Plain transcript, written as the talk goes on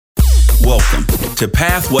Welcome to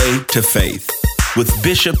Pathway to Faith with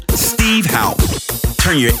Bishop Steve Houck.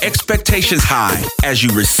 Turn your expectations high as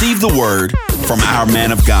you receive the word from our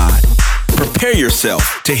man of God. Prepare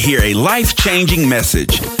yourself to hear a life-changing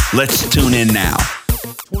message. Let's tune in now.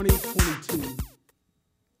 2022,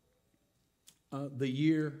 the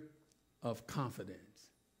year of confidence.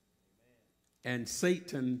 And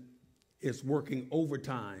Satan is working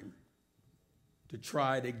overtime to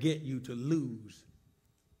try to get you to lose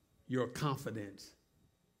your confidence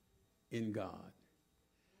in God.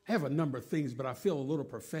 I have a number of things, but I feel a little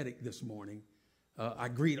prophetic this morning. I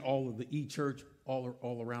greet all of the E-Church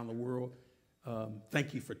all around the world.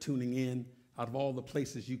 Thank you for tuning in. Out of all the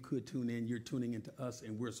places you could tune in, you're tuning into us,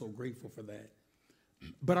 and we're so grateful for that.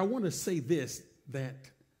 But I want to say this, that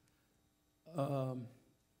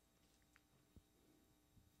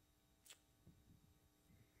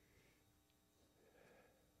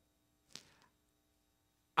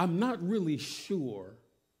I'm not really sure,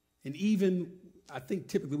 and even I think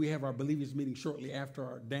typically we have our believers meeting shortly after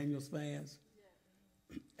our Daniel's fast,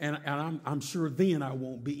 and I'm sure then I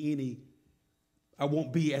won't be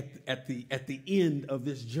at the end of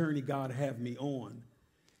this journey God have me on.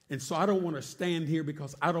 And so I don't want to stand here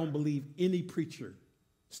because I don't believe any preacher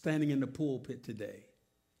standing in the pulpit today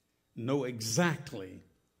know exactly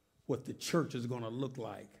what the church is going to look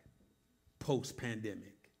like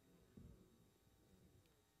post-pandemic.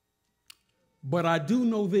 But I do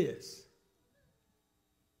know this,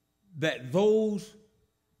 that those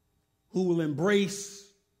who will embrace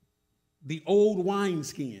the old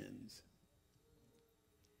wineskins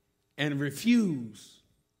and refuse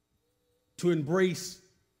to embrace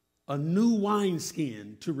a new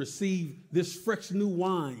wineskin to receive this fresh new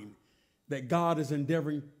wine that God is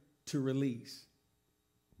endeavoring to release,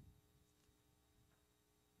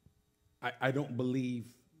 I don't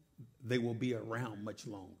believe they will be around much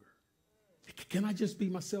longer. Can I just be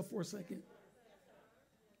myself for a second?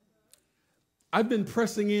 I've been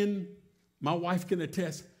pressing in, my wife can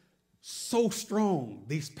attest, so strong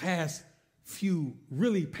these past few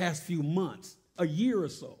months, a year or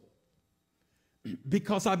so,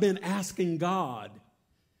 because I've been asking God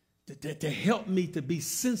to help me to be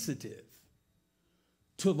sensitive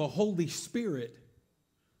to the Holy Spirit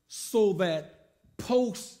so that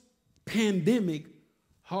post-pandemic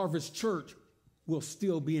Harvest Church will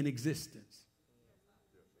still be in existence.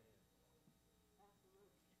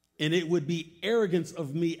 And it would be arrogance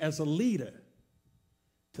of me as a leader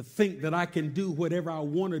to think that I can do whatever I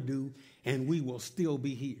want to do and we will still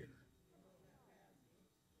be here.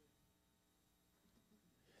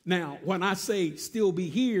 Now, when I say still be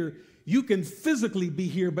here, you can physically be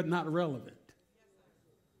here but not relevant.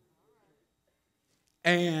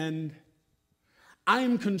 And I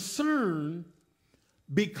am concerned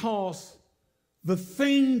because the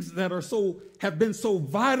things that have been so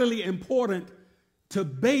vitally important to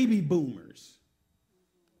baby boomers,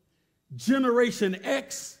 Generation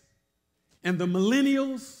X, and the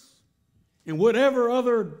millennials, and whatever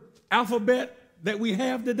other alphabet that we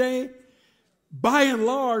have today, by and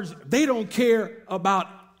large, they don't care about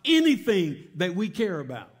anything that we care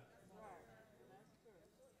about.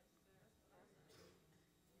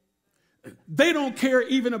 They don't care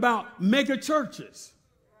even about mega churches.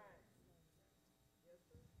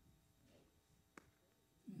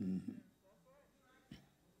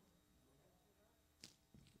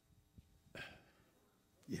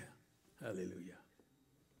 Hallelujah.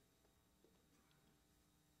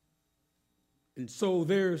 And so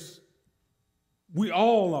we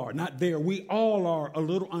all are a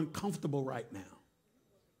little uncomfortable right now.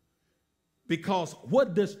 Because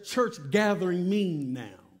what does church gathering mean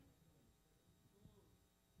now?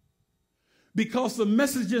 Because the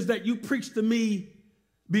messages that you preached to me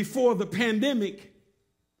before the pandemic,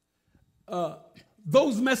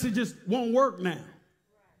 those messages won't work now.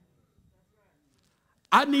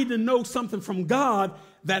 I need to know something from God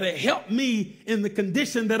that'll help me in the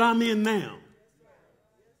condition that I'm in now.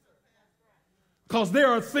 Because there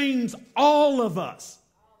are things all of us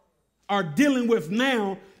are dealing with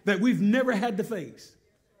now that we've never had to face.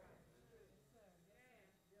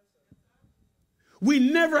 We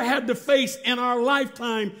never had to face in our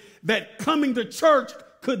lifetime that coming to church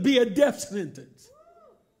could be a death sentence.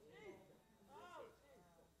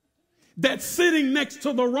 That sitting next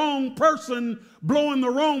to the wrong person blowing the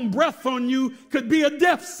wrong breath on you could be a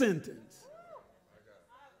death sentence.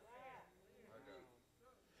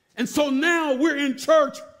 And so now we're in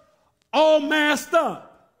church all masked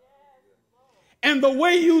up. And the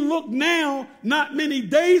way you look now, not many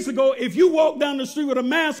days ago, if you walk down the street with a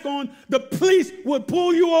mask on, the police would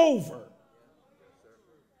pull you over.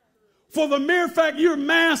 For the mere fact you're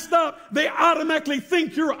masked up, they automatically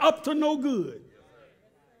think you're up to no good.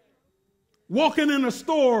 Walking in a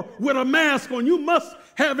store with a mask on, you must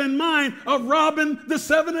have in mind of robbing the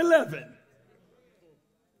 7-Eleven.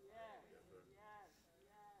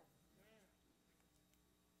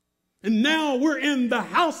 And now we're in the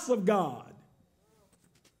house of God,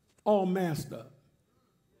 all masked up.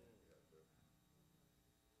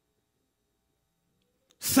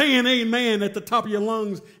 Saying amen at the top of your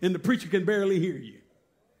lungs and the preacher can barely hear you.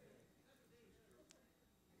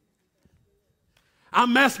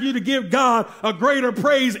 I'm asking you to give God a greater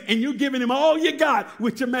praise and you're giving him all you got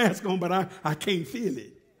with your mask on, but I can't feel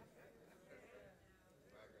it.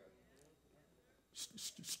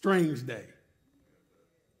 Strange day.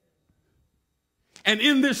 And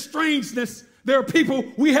in this strangeness, there are people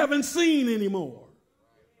we haven't seen anymore.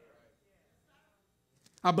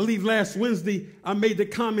 I believe last Wednesday I made the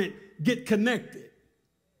comment, get connected.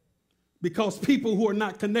 Because people who are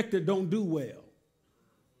not connected don't do well.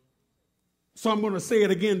 So I'm going to say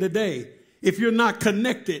it again today. If you're not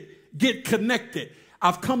connected, get connected.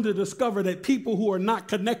 I've come to discover that people who are not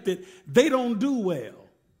connected, they don't do well.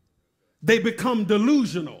 They become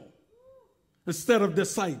delusional instead of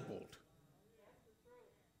discipled.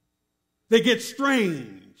 They get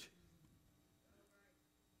strange.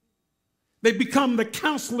 They become the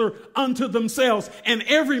counselor unto themselves, and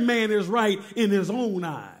every man is right in his own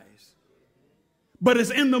eyes. But it's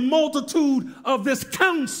in the multitude of this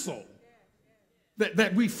counsel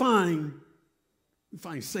that we find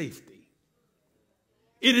safety.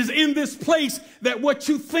 It is in this place that what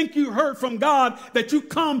you think you heard from God, that you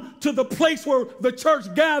come to the place where the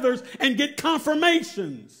church gathers and get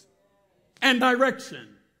confirmations and direction.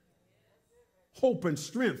 Hope and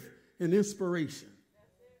strength and inspiration.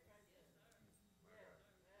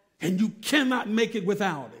 And you cannot make it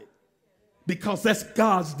without it because that's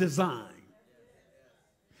God's design.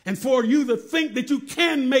 And for you to think that you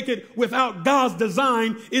can make it without God's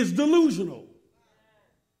design is delusional.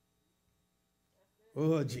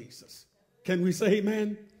 Oh, Jesus. Can we say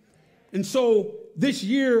amen? And so this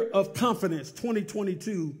year of confidence,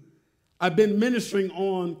 2022, I've been ministering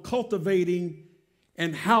on cultivating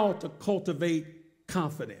and how to cultivate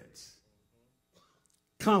confidence.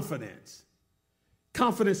 Confidence.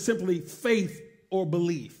 Confidence, simply faith or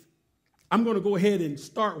belief. I'm going to go ahead and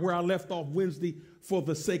start where I left off Wednesday for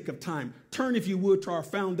the sake of time. Turn, if you would, to our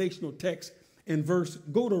foundational text and verse.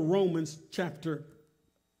 Go to Romans chapter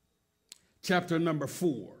number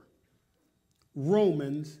 4.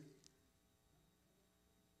 Romans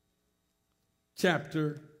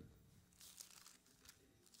chapter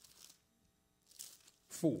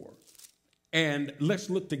 4. And let's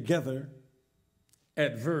look together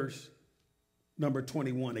at verse number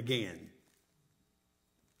 21 again.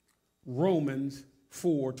 Romans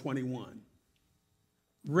 4:21.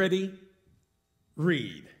 Ready?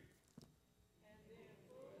 Read.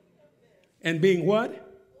 And being what?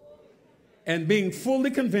 And being fully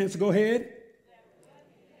convinced, go ahead.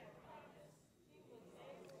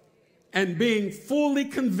 And being fully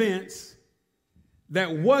convinced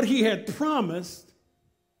that what he had promised,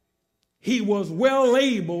 he was well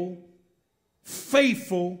able,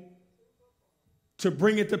 faithful to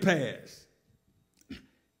bring it to pass.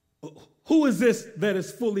 Who is this that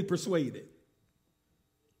is fully persuaded?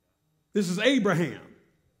 This is Abraham.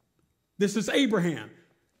 This is Abraham.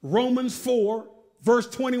 Romans 4, verse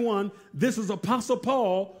 21. This is Apostle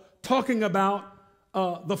Paul talking about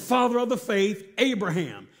the father of the faith,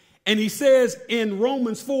 Abraham. And he says in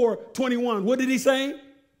Romans 4:21, what did he say?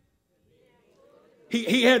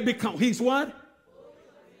 He had become, he's what?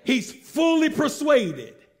 He's fully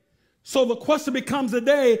persuaded. So the question becomes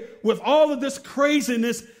today, with all of this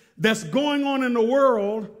craziness that's going on in the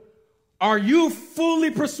world, are you fully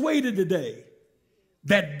persuaded today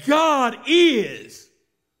that God is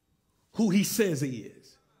who he says he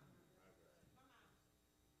is?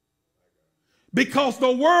 Because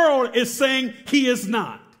the world is saying he is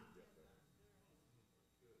not.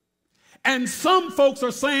 And some folks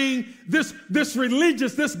are saying this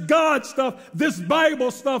religious, this God stuff, this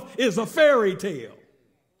Bible stuff is a fairy tale.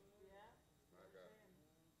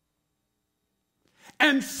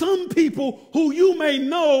 And some people who you may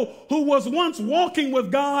know who was once walking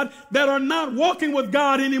with God that are not walking with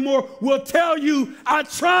God anymore will tell you, I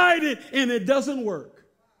tried it and it doesn't work.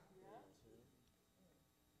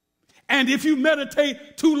 And if you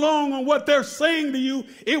meditate too long on what they're saying to you,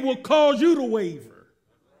 it will cause you to waver.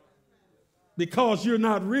 Because you're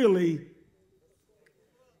not really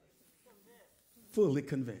fully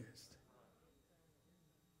convinced.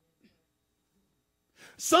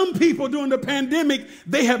 Some people during the pandemic,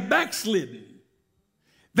 they have backslidden.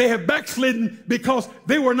 They have backslidden because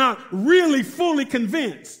they were not really fully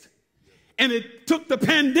convinced. And it took the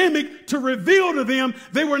pandemic to reveal to them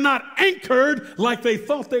they were not anchored like they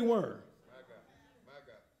thought they were.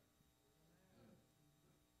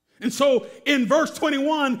 And so in verse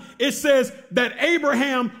 21, it says that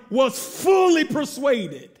Abraham was fully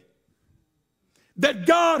persuaded that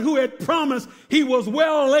God, who had promised, he was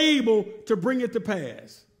well able to bring it to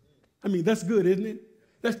pass. I mean, that's good, isn't it?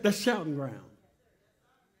 That's shouting ground.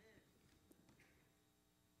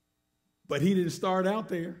 But he didn't start out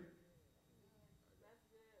there.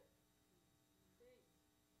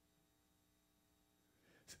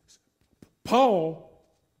 Paul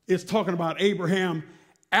is talking about Abraham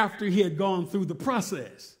after he had gone through the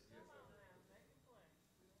process.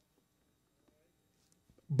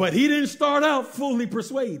 But he didn't start out fully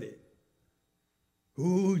persuaded.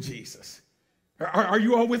 Ooh, Jesus. Are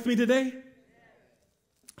you all with me today?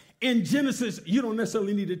 In Genesis, you don't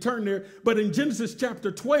necessarily need to turn there, but in Genesis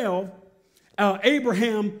chapter 12,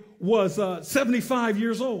 Abraham was 75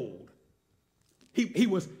 years old. He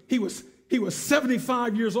was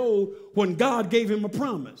 75 years old when God gave him a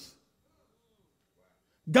promise.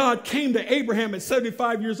 God came to Abraham at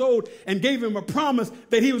 75 years old and gave him a promise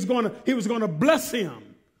that he was going to bless him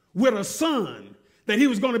with a son, that he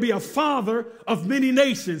was going to be a father of many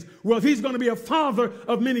nations. Well, if he's going to be a father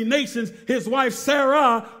of many nations, his wife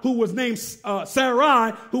Sarah, who was named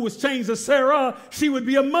Sarai, who was changed to Sarah, she would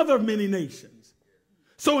be a mother of many nations.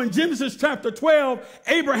 So in Genesis chapter 12,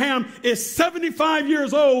 Abraham is 75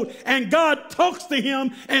 years old, and God talks to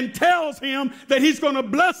him and tells him that he's going to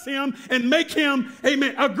bless him and make him,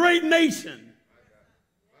 amen, a great nation.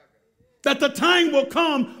 That the time will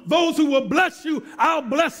come, those who will bless you, I'll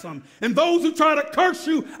bless them. And those who try to curse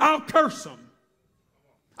you, I'll curse them.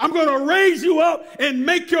 I'm going to raise you up and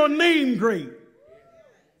make your name great.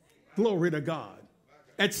 Glory to God.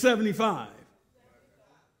 At 75.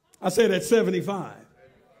 I said at 75.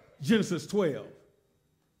 Genesis 12.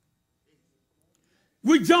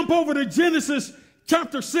 We jump over to Genesis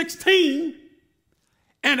chapter 16,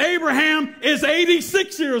 and Abraham is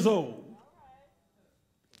 86 years old.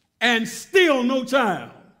 And still no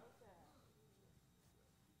child.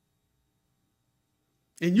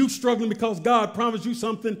 And you struggling because God promised you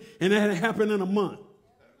something and that happened in a month.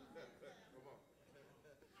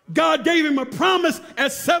 God gave him a promise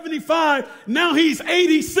at 75. Now he's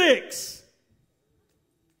 86.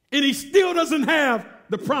 And he still doesn't have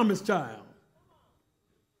the promised child.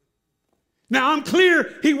 Now, I'm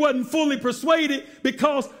clear he wasn't fully persuaded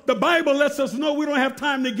because the Bible lets us know, we don't have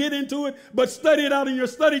time to get into it, but study it out in your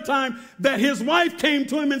study time, that his wife came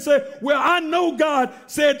to him and said, well, I know God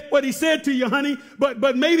said what he said to you, honey,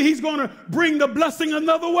 but maybe he's going to bring the blessing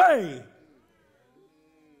another way.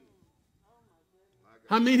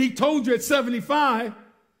 I mean, he told you at 75,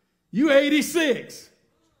 you 86.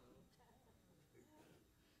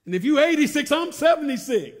 And if you 86, I'm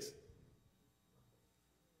 76.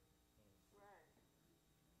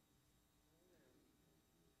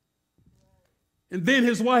 And then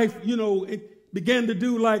his wife, it began to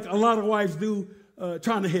do like a lot of wives do,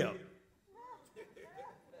 trying to help.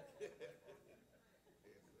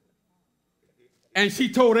 And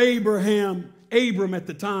she told Abram at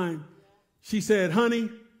the time, she said, honey,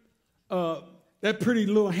 that pretty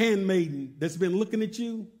little handmaiden that's been looking at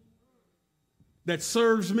you, that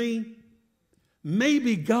serves me,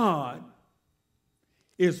 maybe God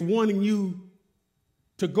is wanting you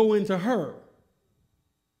to go into her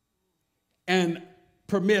and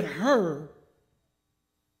permit her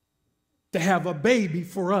to have a baby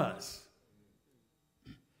for us.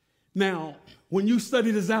 Now, when you study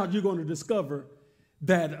this out, you're going to discover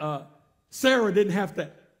that Sarah didn't have to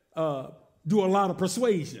do a lot of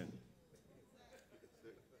persuasion.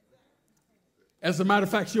 As a matter of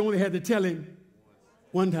fact, she only had to tell him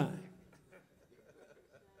one time.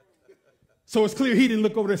 So it's clear he didn't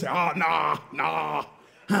look over there and say, oh, no,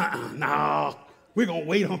 we're going to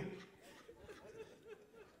wait on.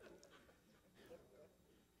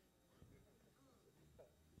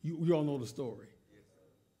 You all know the story.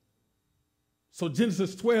 So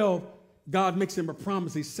Genesis 12, God makes him a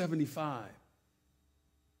promise. He's 75.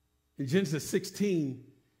 In Genesis 16,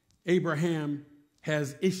 Abraham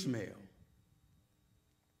has Ishmael.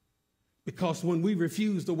 Because when we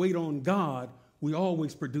refuse to wait on God, we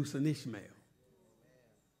always produce an Ishmael.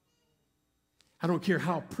 I don't care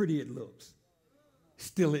how pretty it looks.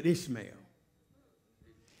 Still an Ishmael.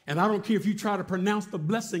 And I don't care if you try to pronounce the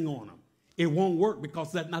blessing on him. It won't work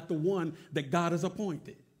because that's not the one that God has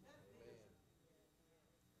appointed.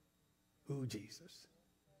 Oh, Jesus.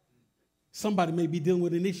 Somebody may be dealing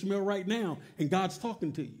with an Ishmael right now, and God's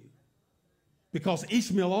talking to you. Because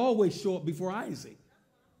Ishmael always show up before Isaac.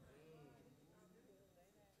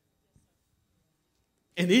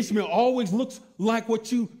 And Ishmael always looks like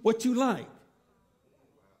what you like.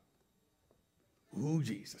 Ooh,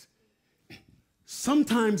 Jesus.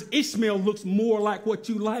 Sometimes Ishmael looks more like what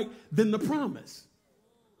you like than the promise.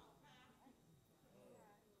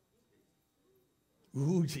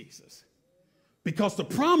 Ooh, Jesus. Because the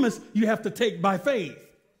promise you have to take by faith.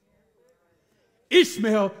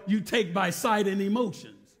 Ishmael you take by sight and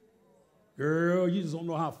emotions. Girl, you just don't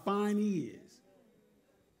know how fine he is.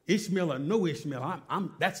 Ishmael or no Ishmael,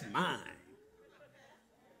 that's mine.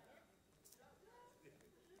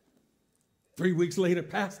 3 weeks later,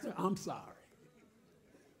 Pastor, I'm sorry.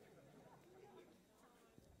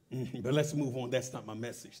 But let's move on. That's not my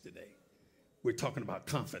message today. We're talking about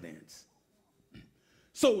confidence.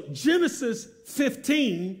 So Genesis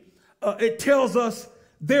 15, it tells us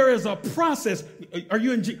there is a process. Are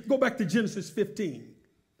you in? Go back to Genesis 15.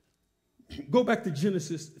 Go back to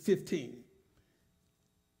Genesis 15.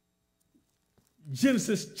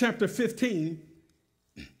 Genesis chapter 15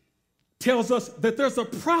 tells us that there's a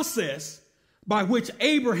process by which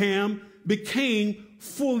Abraham became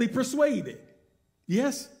fully persuaded.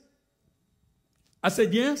 Yes? I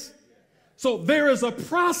said yes? So there is a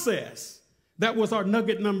process. That was our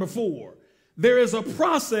nugget number 4. There is a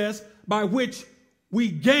process by which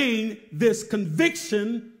we gain this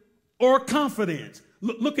conviction or confidence.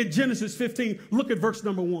 Look at Genesis 15. Look at verse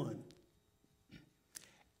number 1.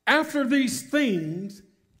 After these things,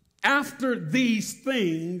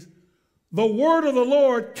 the word of the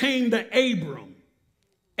Lord came to Abram,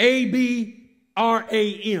 Abram,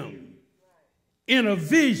 in a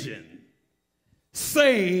vision,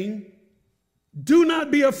 saying, do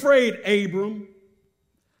not be afraid, Abram.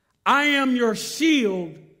 I am your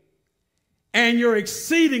shield and your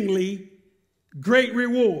exceedingly great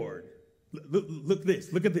reward. Look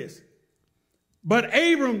at this. But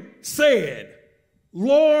Abram said,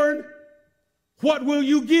 Lord, what will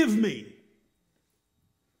you give me?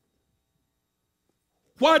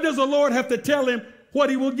 Why does the Lord have to tell him what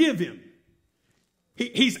he will give him?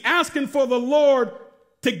 He's asking for the Lord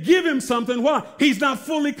to give him something. Why? He's not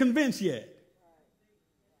fully convinced yet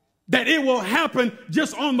that it will happen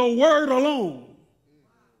just on the word alone.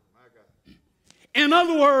 In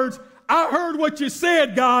other words, I heard what you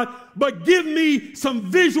said, God, but give me some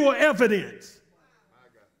visual evidence.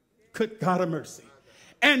 Good God of mercy.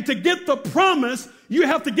 And to get the promise, you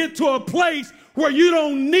have to get to a place where you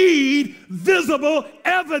don't need visible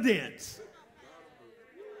evidence.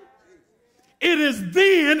 It is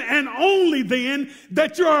then and only then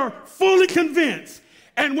that you are fully convinced.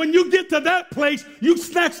 And when you get to that place, you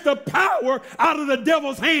snatch the power out of the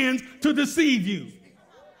devil's hands to deceive you.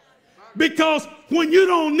 Because when you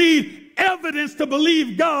don't need evidence to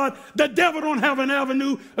believe God, the devil don't have an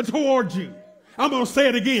avenue toward you. I'm going to say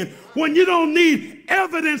it again. When you don't need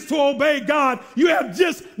evidence to obey God, you have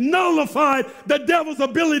just nullified the devil's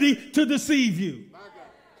ability to deceive you.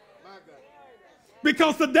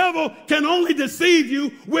 Because the devil can only deceive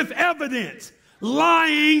you with evidence,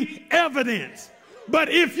 lying evidence. But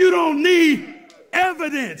if you don't need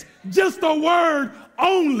evidence, just a word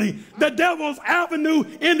only, the devil's avenue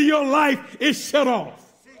into your life is shut off.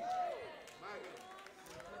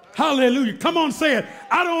 Hallelujah. Come on, say it.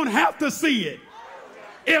 I don't have to see it.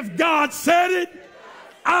 If God said it,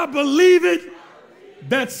 I believe it.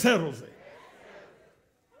 That settles it.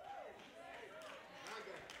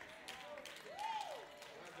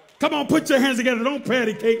 Come on, put your hands together. Don't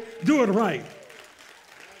patty cake. Do it right.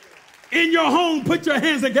 In your home, put your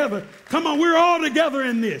hands together. Come on, we're all together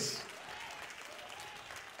in this.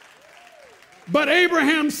 But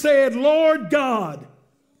Abraham said, Lord God,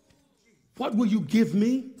 what will you give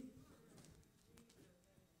me?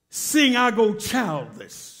 Seeing I go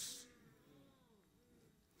childless,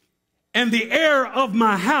 and the heir of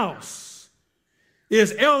my house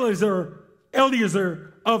is Eliezer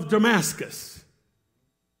of Damascus.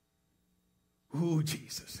 Oh,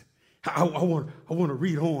 Jesus. I want to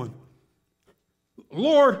read on.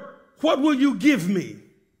 Lord, what will you give me?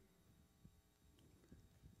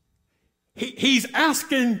 He's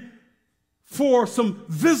asking for some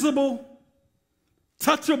visible,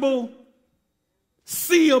 touchable,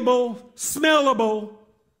 seeable, smellable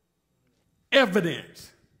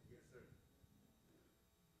evidence.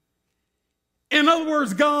 In other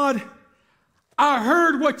words, God, I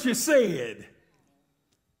heard what you said.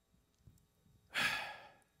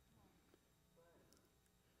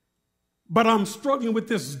 But I'm struggling with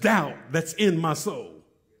this doubt that's in my soul.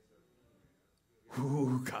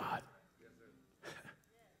 Oh, God.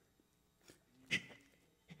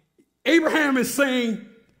 Abraham is saying,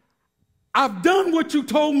 I've done what you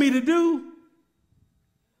told me to do.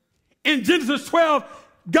 In Genesis 12,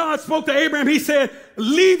 God spoke to Abraham. He said,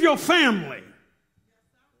 leave your family.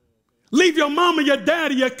 Leave your mama, your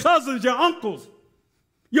daddy, your cousins, your uncles,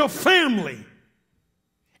 your family,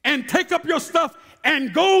 and take up your stuff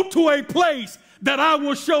and go to a place that I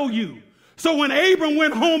will show you. So when Abram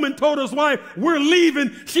went home and told his wife, we're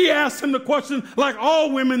leaving, she asked him the question like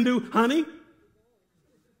all women do, honey,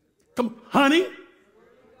 come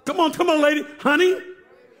on, lady, honey,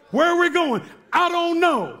 where are we going? I don't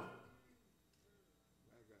know.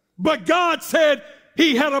 But God said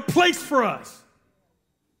he had a place for us.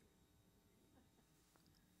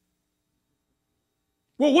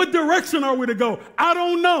 Well, what direction are we to go? I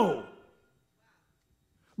don't know.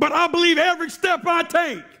 But I believe every step I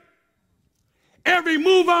take, every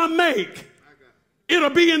move I make,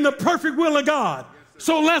 it'll be in the perfect will of God. Yes,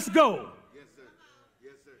 so let's go. Yes, sir.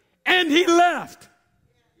 Yes, sir. And he left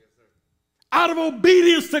out of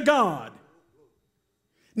obedience to God.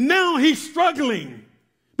 Now he's struggling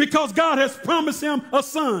because God has promised him a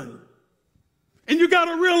son. And you got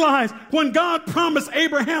to realize when God promised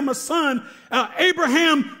Abraham a son,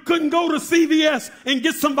 Abraham couldn't go to CVS and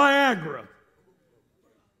get some Viagra.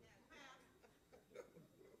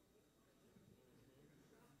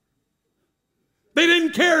 They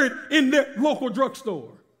didn't carry it in their local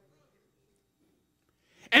drugstore.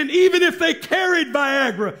 And even if they carried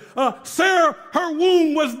Viagra, Sarah, her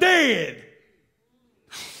womb was dead.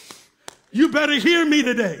 You better hear me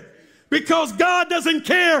today. Because God doesn't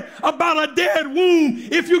care about a dead womb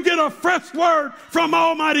if you get a fresh word from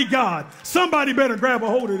Almighty God. Somebody better grab a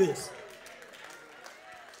hold of this.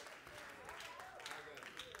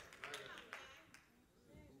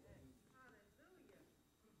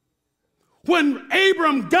 When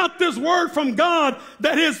Abram got this word from God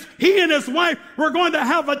that he and his wife were going to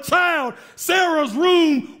have a child, Sarah's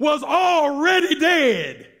womb was already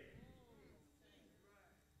dead.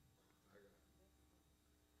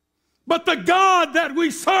 But the God that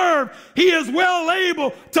we serve, he is well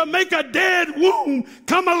able to make a dead womb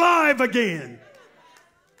come alive again.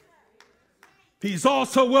 He's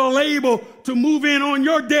also well able to move in on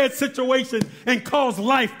your dead situation and cause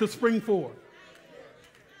life to spring forth.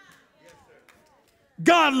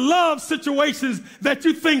 God loves situations that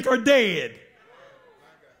you think are dead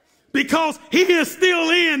because he is still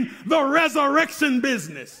in the resurrection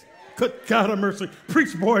business. Good God of mercy.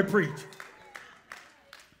 Preach, boy, preach.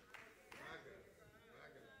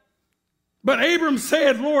 But Abram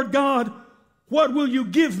said, Lord God, what will you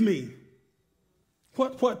give me?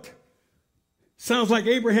 What? Sounds like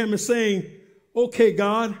Abraham is saying, okay,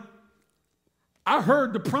 God, I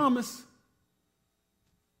heard the promise.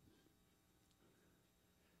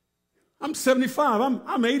 I'm 75.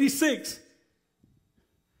 I'm 86.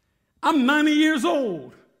 I'm 90 years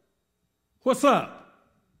old. What's up?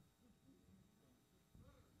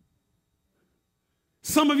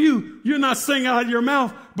 Some of you, you're not saying out of your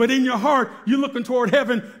mouth, but in your heart, you're looking toward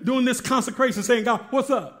heaven, doing this consecration, saying, God, what's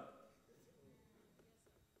up?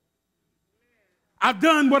 I've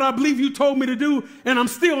done what I believe you told me to do, and I'm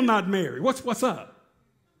still not married. What's up?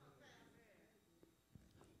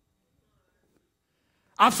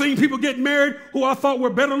 I've seen people get married who I thought were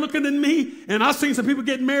better looking than me, and I've seen some people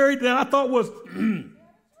get married that I thought was,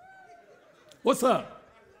 what's up?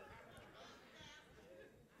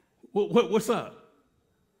 What's up?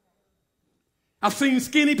 I've seen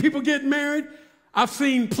skinny people get married. I've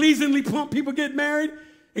seen pleasingly plump people get married.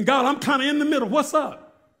 And God, I'm kind of in the middle. What's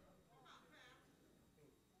up?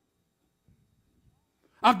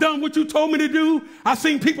 I've done what you told me to do. I've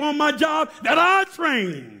seen people on my job that I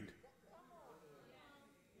trained.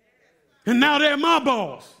 And now they're my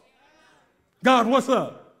boss. God, what's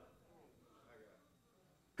up?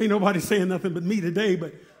 Ain't nobody saying nothing but me today,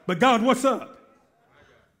 but God, what's up?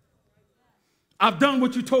 I've done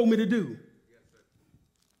what you told me to do.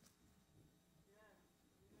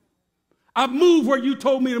 I've moved where you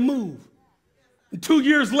told me to move. And 2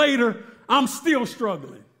 years later, I'm still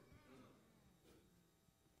struggling.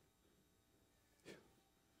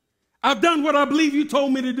 I've done what I believe you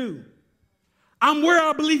told me to do. I'm where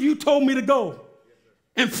I believe you told me to go.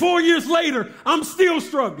 And 4 years later, I'm still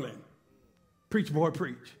struggling. Preach, boy,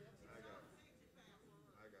 preach.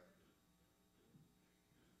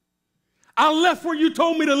 I left where you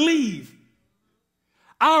told me to leave.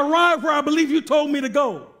 I arrived where I believe you told me to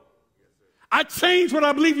go. I changed what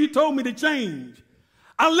I believe you told me to change.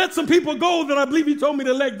 I let some people go that I believe you told me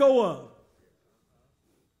to let go of.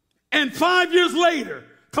 And 5 years later,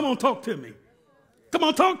 come on, talk to me. Come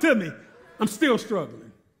on, talk to me. I'm still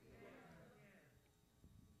struggling.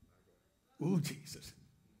 Ooh, Jesus.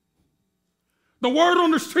 The word on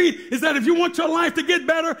the street is that if you want your life to get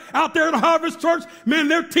better out there at Harvest Church, man,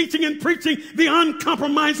 they're teaching and preaching the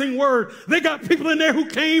uncompromising word. They got people in there who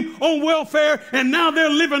came on welfare and now they're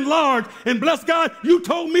living large. And bless God, you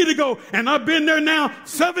told me to go. And I've been there now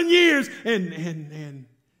 7 years and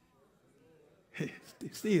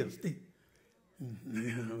still,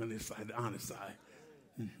 on this side, the honest side.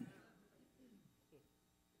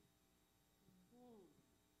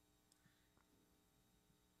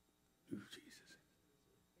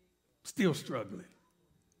 Still struggling.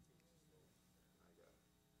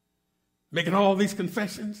 Making all these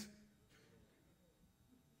confessions.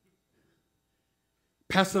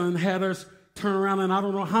 Pastor had us turn around and I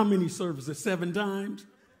don't know how many services, 7 times.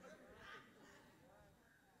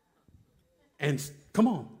 And come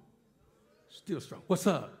on, still strong. What's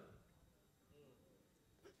up?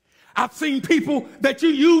 I've seen people that you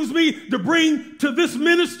use me to bring to this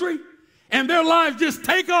ministry and their lives just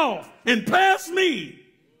take off and pass me.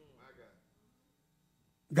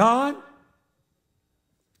 God,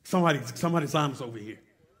 somebody's honest over here.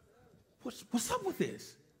 What's up with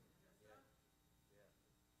this?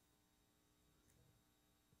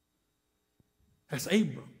 That's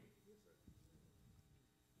Abram.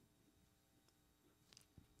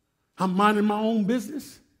 I'm minding my own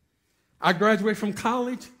business. I graduate from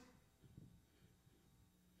college.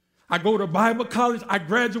 I go to Bible college. I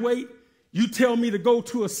graduate. You tell me to go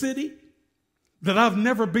to a city that I've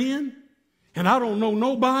never been. And I don't know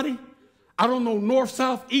nobody. I don't know north,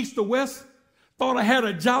 south, east, or west. Thought I had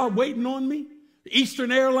a job waiting on me. The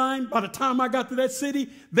Eastern Airline, by the time I got to that city,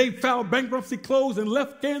 they filed bankruptcy, closed, and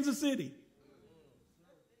left Kansas City.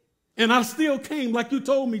 And I still came like you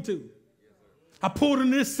told me to. I pulled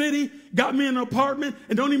in this city, got me an apartment,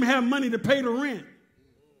 and don't even have money to pay the rent.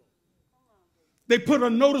 They put a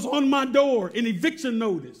notice on my door, an eviction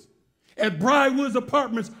notice, at Briarwoods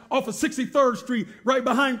Apartments off of 63rd Street, right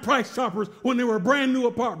behind Price Choppers, when they were brand new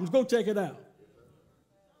apartments. Go check it out.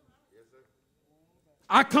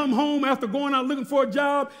 I come home after going out looking for a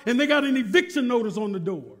job, and they got an eviction notice on the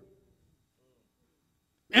door.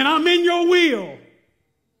 And I'm in your will.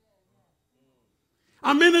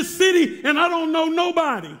 I'm in a city, and I don't know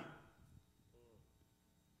nobody.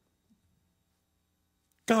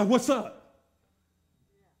 God, what's up?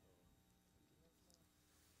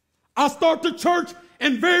 I start the church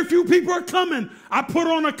and very few people are coming. I put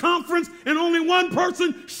on a conference and only one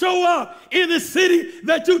person show up in the city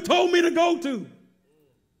that you told me to go to.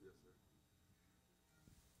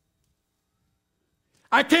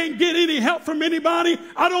 I can't get any help from anybody.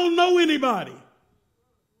 I don't know anybody.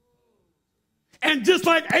 And just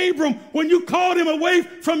like Abram, when you called him away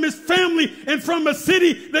from his family and from a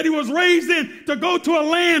city that he was raised in to go to a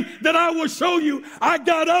land that I will show you, I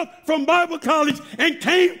got up from Bible college and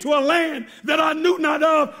came to a land that I knew not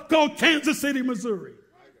of called Kansas City, Missouri.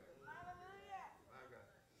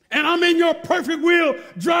 And I'm in your perfect will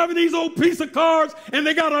driving these old piece of cars and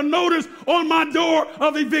they got a notice on my door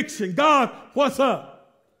of eviction. God, what's up?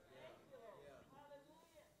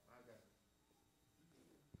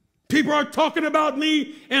 People are talking about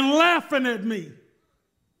me and laughing at me.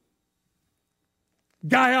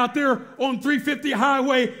 Guy out there on 350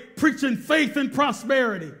 highway preaching faith and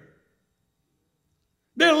prosperity.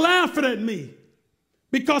 They're laughing at me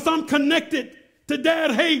because I'm connected to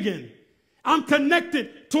Dad Hagin. I'm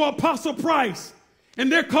connected to Apostle Price. And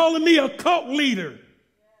they're calling me a cult leader.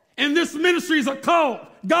 And this ministry is a cult.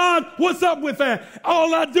 God, what's up with that?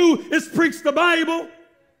 All I do is preach the Bible.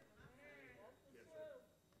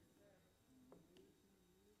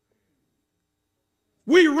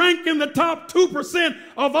 We rank in the top 2%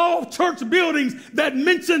 of all church buildings that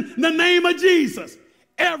mention the name of Jesus.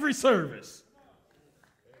 Every service.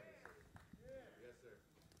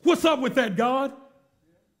 What's up with that, God?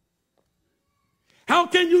 How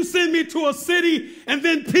can you send me to a city and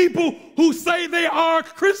then people who say they are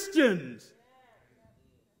Christians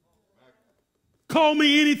call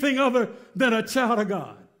me anything other than a child of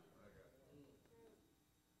God?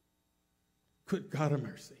 Good God of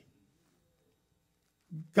mercy.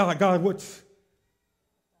 God, what's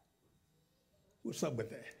up with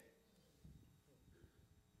that?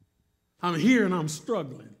 I'm here and I'm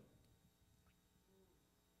struggling.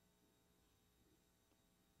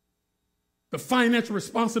 The financial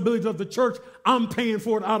responsibilities of the church, I'm paying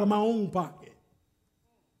for it out of my own pocket.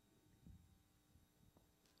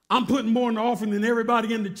 I'm putting more in the offering than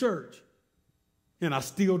everybody in the church. And I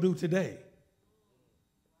still do today.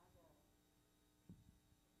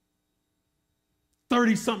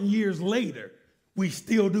 30-something years later, we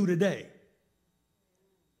still do today.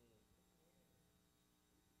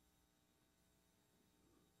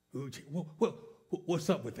 What's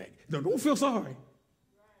up with that? No, don't feel sorry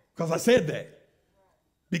because I said that.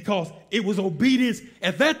 Because it was obedience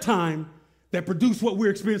at that time that produced what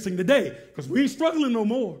we're experiencing today. Because we ain't struggling no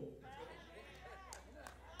more.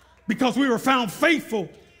 Because we were found faithful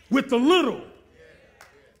with the little.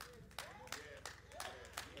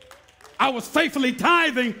 I was faithfully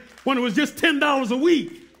tithing when it was just $10 a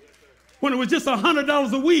week. When it was just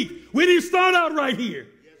 $100 a week. We didn't start out right here.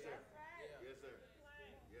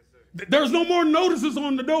 There's no more notices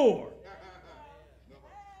on the door.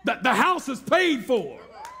 The house is paid for.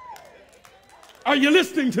 Are you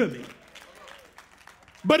listening to me?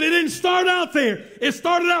 But it didn't start out there. It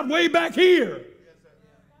started out way back here.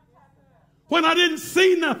 When I didn't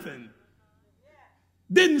see nothing.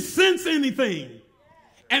 Didn't sense anything.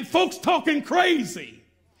 And folks talking crazy.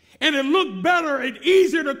 And it looked better and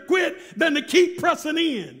easier to quit than to keep pressing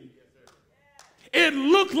in. It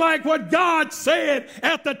looked like what God said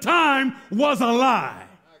at the time was a lie.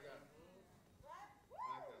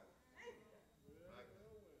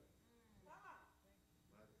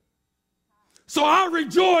 So I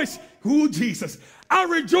rejoice, Jesus, I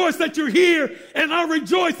rejoice that you're here and I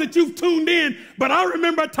rejoice that you've tuned in. But I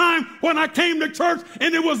remember a time when I came to church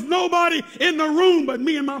and there was nobody in the room but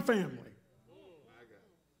me and my family.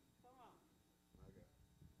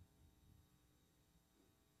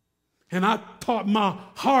 And I taught my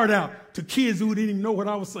heart out to kids who didn't even know what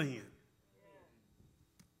I was saying.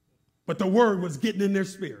 But the word was getting in their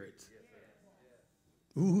spirits.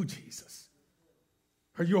 Ooh, Jesus.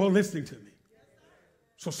 Are you all listening to me?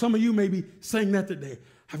 So some of you may be saying that today.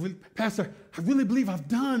 Pastor, I really believe I've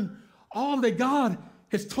done all that God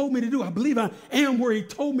has told me to do. I believe I am where he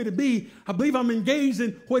told me to be. I believe I'm engaged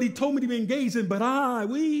in what he told me to be engaged in. But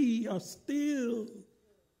we are still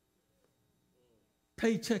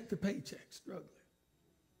paycheck to paycheck struggling.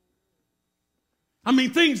 I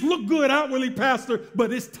mean, things look good outwardly, Pastor,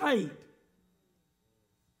 but it's tight.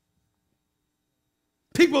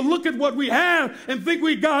 People look at what we have and think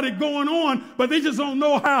we got it going on, but they just don't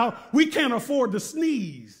know how we can't afford to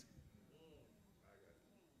sneeze.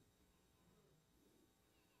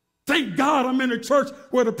 Thank God I'm in a church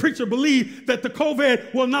where the preacher believes that the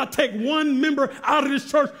COVID will not take one member out of this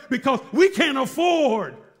church because we can't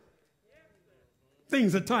afford.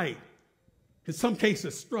 Things are tight. In some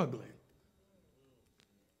cases, struggling.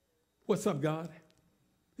 What's up, God?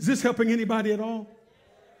 Is this helping anybody at all?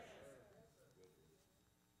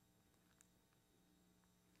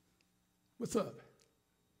 What's up?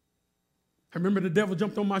 I remember the devil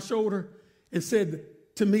jumped on my shoulder and said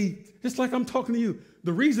to me, just like I'm talking to you,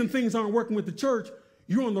 the reason things aren't working with the church,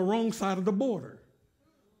 you're on the wrong side of the border.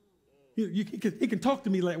 He can talk to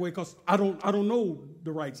me that way because I don't know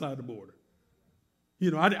the right side of the border. You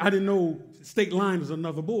know, I didn't know state line was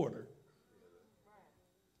another border.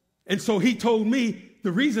 And so he told me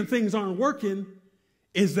the reason things aren't working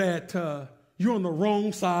is that you're on the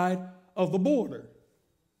wrong side of the border.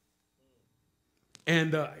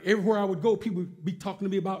 And everywhere I would go, people would be talking to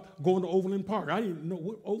me about going to Overland Park. I didn't know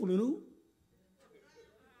what Overland who?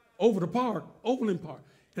 Over the park, Overland Park.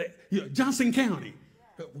 Johnson County.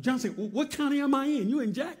 Johnson, what county am I in? You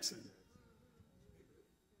in Jackson.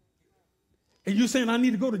 And you're saying I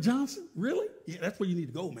need to go to Johnson? Really? Yeah, that's where you need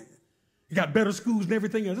to go, man. You got better schools and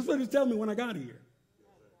everything else. That's what he was telling me when I got here.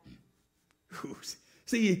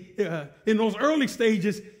 See, in those early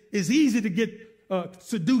stages, it's easy to get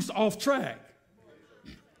seduced off track.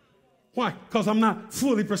 Why? Because I'm not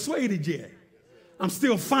fully persuaded yet. I'm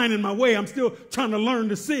still finding my way. I'm still trying to learn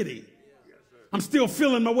the city. I'm still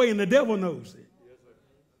feeling my way, and the devil knows it.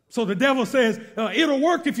 So the devil says, it'll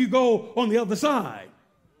work if you go on the other side.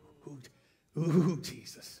 Ooh,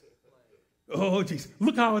 Jesus. Oh, Jesus.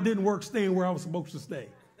 Look how it didn't work staying where I was supposed to stay.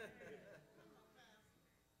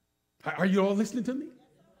 Are you all listening to me?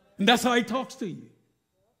 And that's how he talks to you.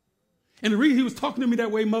 And the reason he was talking to me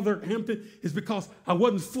that way, Mother Hampton, is because I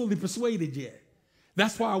wasn't fully persuaded yet.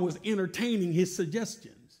 That's why I was entertaining his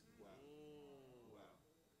suggestions.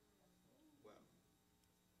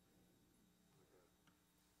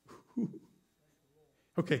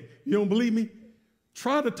 Okay, you don't believe me?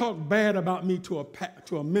 Try to talk bad about me to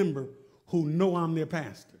a member who know I'm their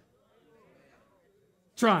pastor.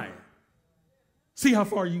 Try it. See how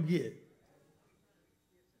far you get.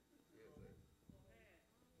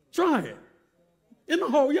 Try it. In the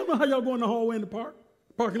hall, y'all know how y'all go in the hallway in the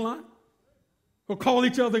parking lot? Or call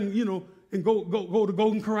each other and, and go to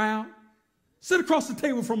Golden Corral. Sit across the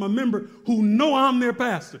table from a member who know I'm their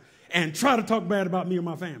pastor and try to talk bad about me or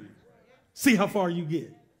my family. See how far you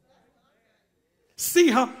get. See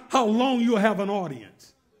how long you'll have an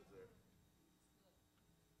audience.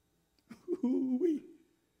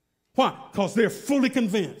 Why Why? Because they're fully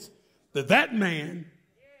convinced that that man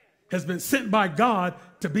has been sent by God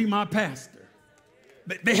to be my pastor.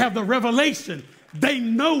 They have the revelation. They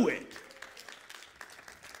know it.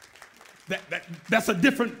 That's a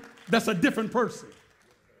different person.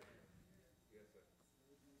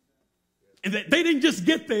 And they didn't just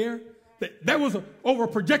get there. That was over a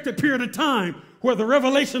projected period of time where the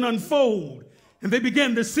revelation unfolded. And they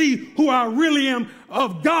began to see who I really am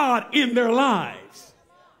of God in their lives.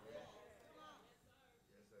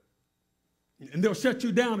 And they'll shut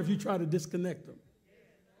you down if you try to disconnect them.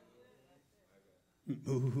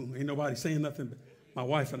 Ooh, ain't nobody saying nothing but my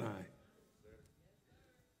wife and I.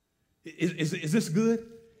 Is this good?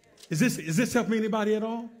 Is this helping anybody at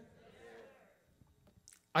all?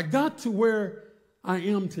 I got to where I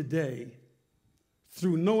am today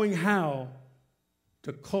through knowing how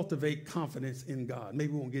to cultivate confidence in God.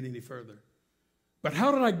 Maybe we won't get any further. But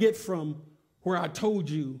how did I get from where I told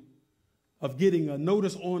you of getting a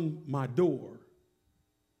notice on my door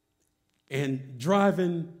and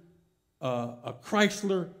driving a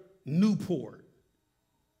Chrysler Newport,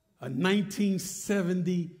 a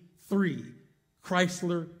 1973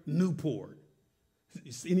 Chrysler Newport?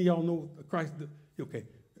 Any of y'all know the Chrysler? Okay.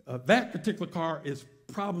 That particular car is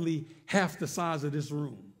probably half the size of this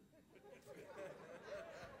room.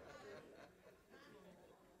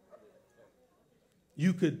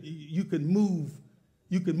 You could move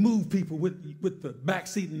people with the back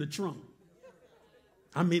seat in the trunk.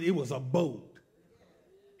 I mean, it was a boat.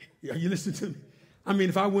 Are you listening to me? I mean,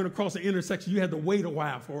 if I went across the intersection, you had to wait a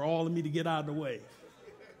while for all of me to get out of the way.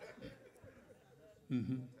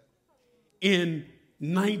 Mm-hmm. In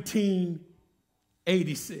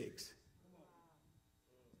 1986.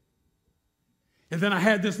 And then I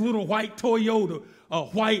had this little white Toyota,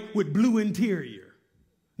 white with blue interior,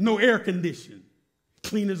 no air conditioning,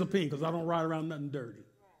 clean as a pin, because I don't ride around nothing dirty.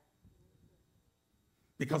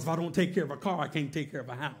 Because if I don't take care of a car, I can't take care of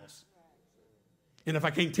a house. And if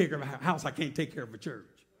I can't take care of a house, I can't take care of a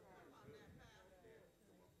church.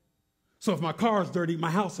 So if my car is dirty,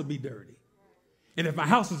 my house will be dirty. And if my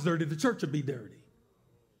house is dirty, the church will be dirty.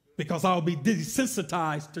 Because I'll be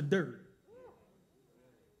desensitized to dirt.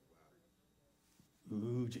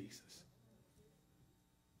 Ooh, Jesus.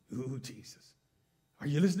 Ooh, Jesus. Are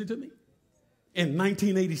you listening to me? In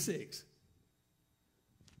 1986.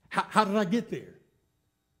 How did I get there?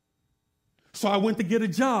 So I went to get a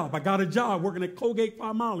job. I got a job working at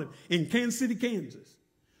Colgate-Palmolive in Kansas City, Kansas,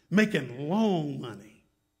 making long money.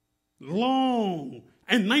 Long.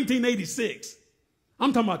 In 1986.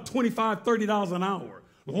 I'm talking about $25, $30 an hour.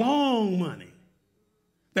 Long money.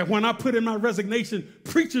 That when I put in my resignation,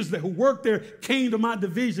 preachers who worked there came to my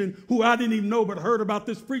division who I didn't even know but heard about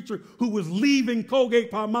this preacher who was leaving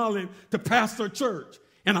Colgate-Palmolive to pastor a church.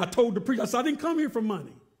 And I told the preacher, I said, I didn't come here for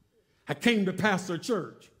money. I came to pastor a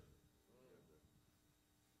church.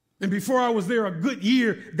 And before I was there a good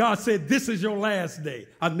year, God said, this is your last day.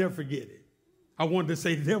 I'll never forget it. I wanted to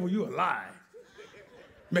say, devil, you alive.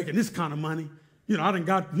 Making this kind of money. You know, I done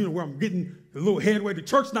got, where I'm getting a little headway. The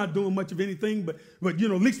church's not doing much of anything, but at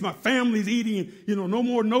least my family's eating and, no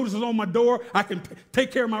more notices on my door. I can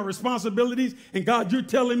take care of my responsibilities. And God, you're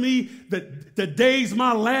telling me that the day's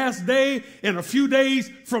my last day and a few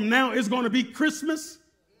days from now is going to be Christmas.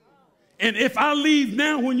 And if I leave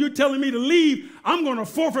now when you're telling me to leave, I'm going to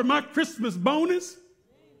forfeit my Christmas bonus.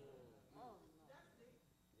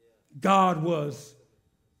 God was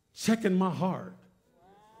checking my heart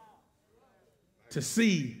to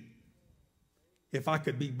see if I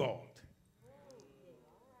could be bought.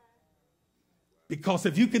 Because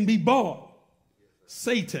if you can be bought,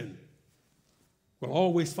 Satan will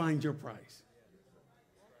always find your price.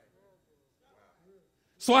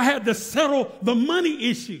 So I had to settle the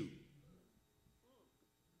money issue.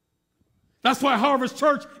 That's why Harvest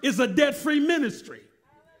Church is a debt-free ministry.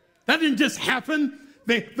 That didn't just happen.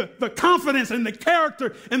 The confidence and the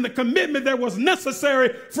character and the commitment that was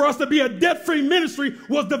necessary for us to be a debt-free ministry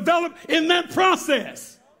was developed in that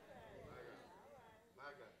process.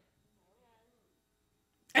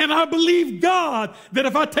 And I believe God that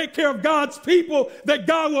if I take care of God's people, that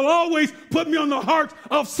God will always put me on the hearts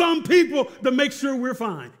of some people to make sure we're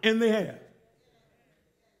fine. And they have.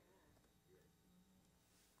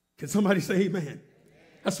 Can somebody say amen?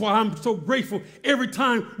 That's why I'm so grateful every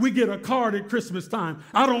time we get a card at Christmas time.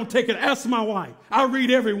 I don't take it. Ask my wife. I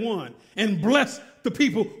read every one and bless the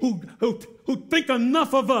people who think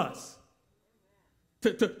enough of us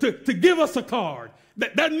to give us a card.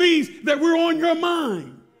 That means that we're on your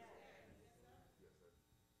mind.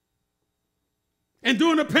 And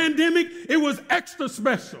during the pandemic, it was extra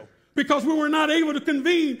special because we were not able to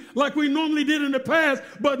convene like we normally did in the past,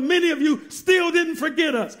 but many of you still didn't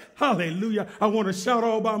forget us. Hallelujah. I want to shout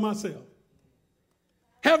all by myself.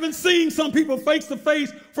 Haven't seen some people face to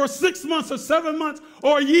face for 6 months or 7 months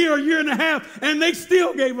or a year and a half, and they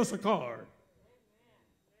still gave us a card.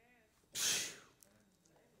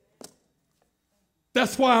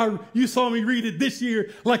 That's why you saw me read it this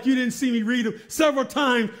year like you didn't see me read it several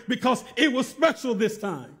times, because it was special this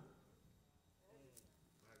time.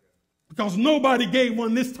 Because nobody gave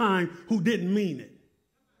one this time who didn't mean it.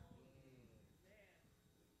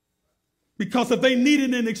 Because if they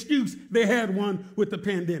needed an excuse, they had one with the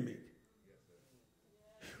pandemic.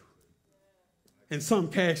 And some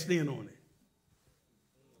cashed in on it.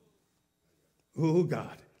 Oh,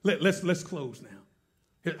 God. Let's close now.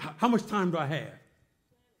 How much time do I have?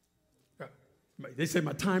 They say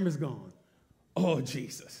my time is gone. Oh,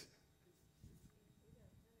 Jesus.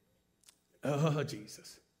 Oh,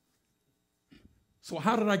 Jesus. So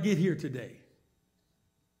how did I get here today?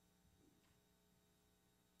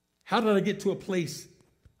 How did I get to a place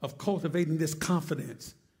of cultivating this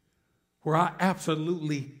confidence where I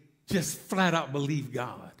absolutely just flat out believe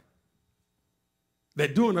God?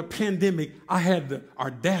 That during a pandemic, I had the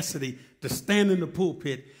audacity to stand in the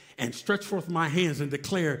pulpit and stretch forth my hands and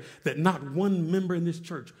declare that not one member in this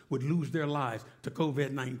church would lose their lives to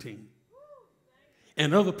COVID-19.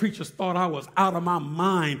 And other preachers thought I was out of my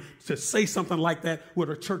mind to say something like that with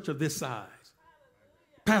a church of this size.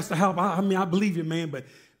 Pastor Halp, I believe you, man, but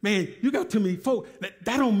man, you got too many folk. That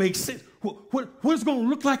don't make sense. What's going to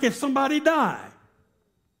look like if somebody die?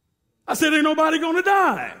 I said, ain't nobody going to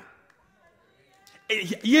die.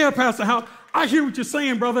 Yeah, Pastor Halp, I hear what you're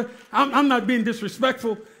saying, brother. I'm not being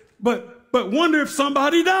disrespectful, but wonder if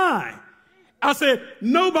somebody die. I said,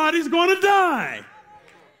 nobody's going to die.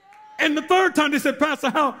 And the third time they said, Pastor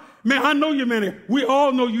Hal, man, I know you, man. We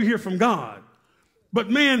all know you hear from God. But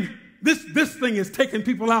man, this thing is taking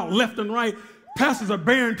people out left and right. Pastors are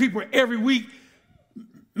burying people every week.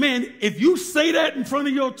 Man, if you say that in front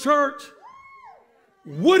of your church,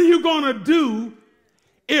 what are you going to do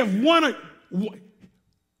if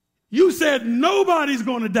you said nobody's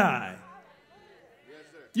going to die?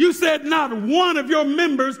 You said not one of your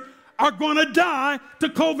members are going to die to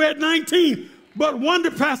COVID-19. But wonder,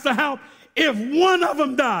 Pastor Hal, if one of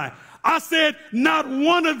them die. I said not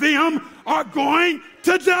one of them are going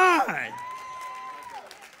to die.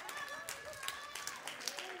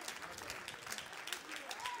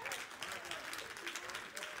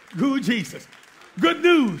 Good Jesus. Good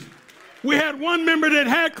news. We had one member that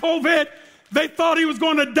had COVID. They thought he was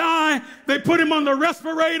going to die. They put him on the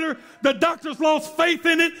respirator. The doctors lost faith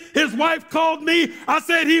in it. His wife called me. I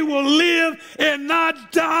said he will live and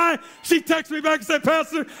not die. She texted me back and said,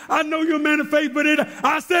 Pastor, I know you're a man of faith, but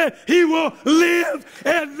I said he will live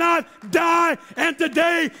and not die. And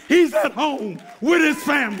today he's at home with his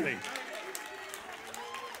family.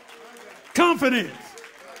 Confidence.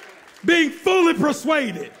 Being fully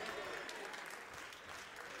persuaded.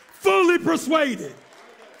 Fully persuaded.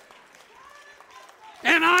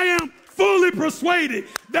 And I am fully persuaded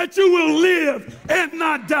that you will live and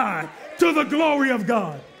not die to the glory of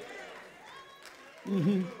God.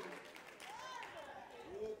 Mm-hmm.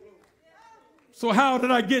 So how did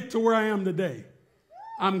I get to where I am today?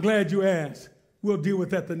 I'm glad you asked. We'll deal with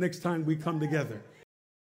that the next time we come together.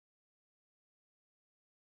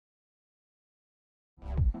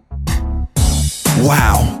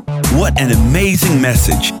 Wow, what an amazing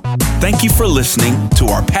message. Thank you for listening to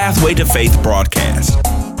our Pathway to Faith broadcast.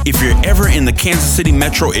 If you're ever in the Kansas City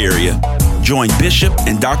metro area, join Bishop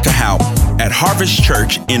and Dr. Haupt at Harvest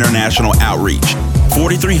Church International Outreach,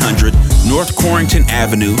 4300 North Corrington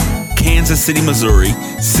Avenue, Kansas City, Missouri,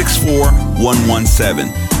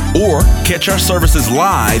 64117. Or catch our services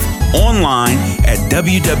live online at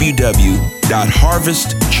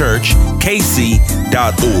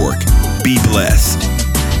www.harvestchurchkc.org. Be blessed.